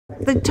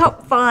The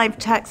top 5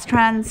 text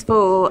trends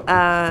for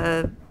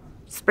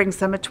Spring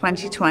Summer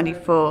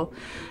 2024.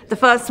 The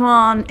first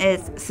one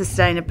is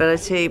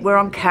sustainability. We're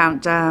on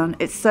countdown.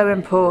 It's so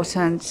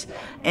important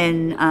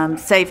in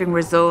saving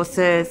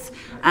resources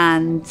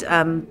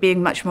and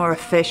being much more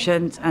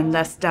efficient and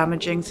less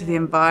damaging to the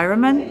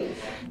environment.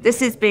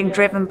 This is being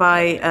driven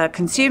by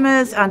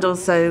consumers and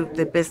also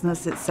the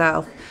business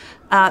itself.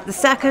 The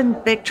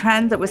second big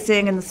trend that we're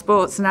seeing in the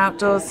sports and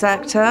outdoors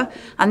sector,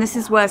 and this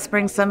is where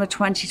Spring Summer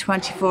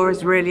 2024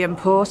 is really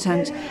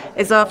important,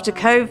 is after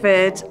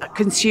COVID,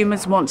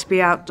 consumers want to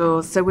be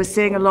outdoors. So we're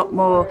seeing a lot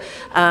more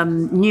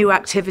new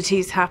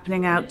activities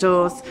happening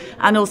outdoors,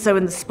 and also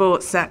in the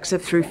sports sector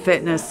through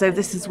fitness. So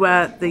this is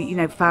where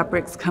the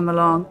fabrics come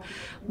along.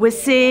 We're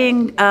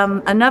seeing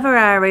another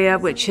area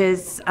which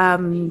is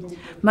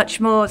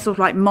much more sort of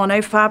like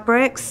mono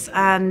fabrics,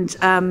 and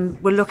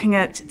we're looking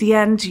at the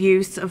end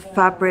use of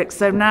fabrics.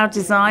 So now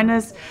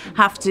designers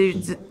have to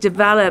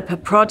develop a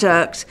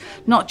product,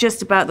 not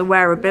just about the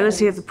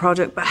wearability of the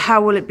product, but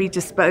how will it be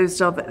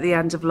disposed of at the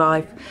end of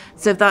life.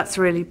 So that's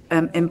really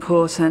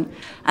important.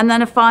 And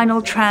then a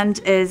final trend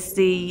is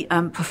the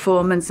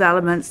performance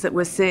elements that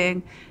we're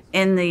seeing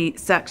in the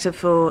sector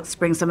for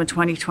Spring Summer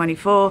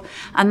 2024,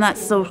 and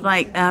that's sort of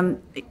like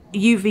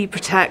UV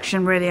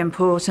protection, really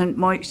important,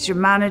 moisture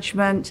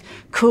management,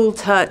 cool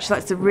touch.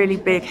 That's a really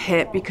big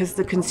hit because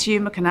the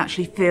consumer can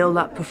actually feel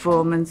that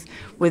performance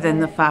within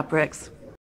the fabrics.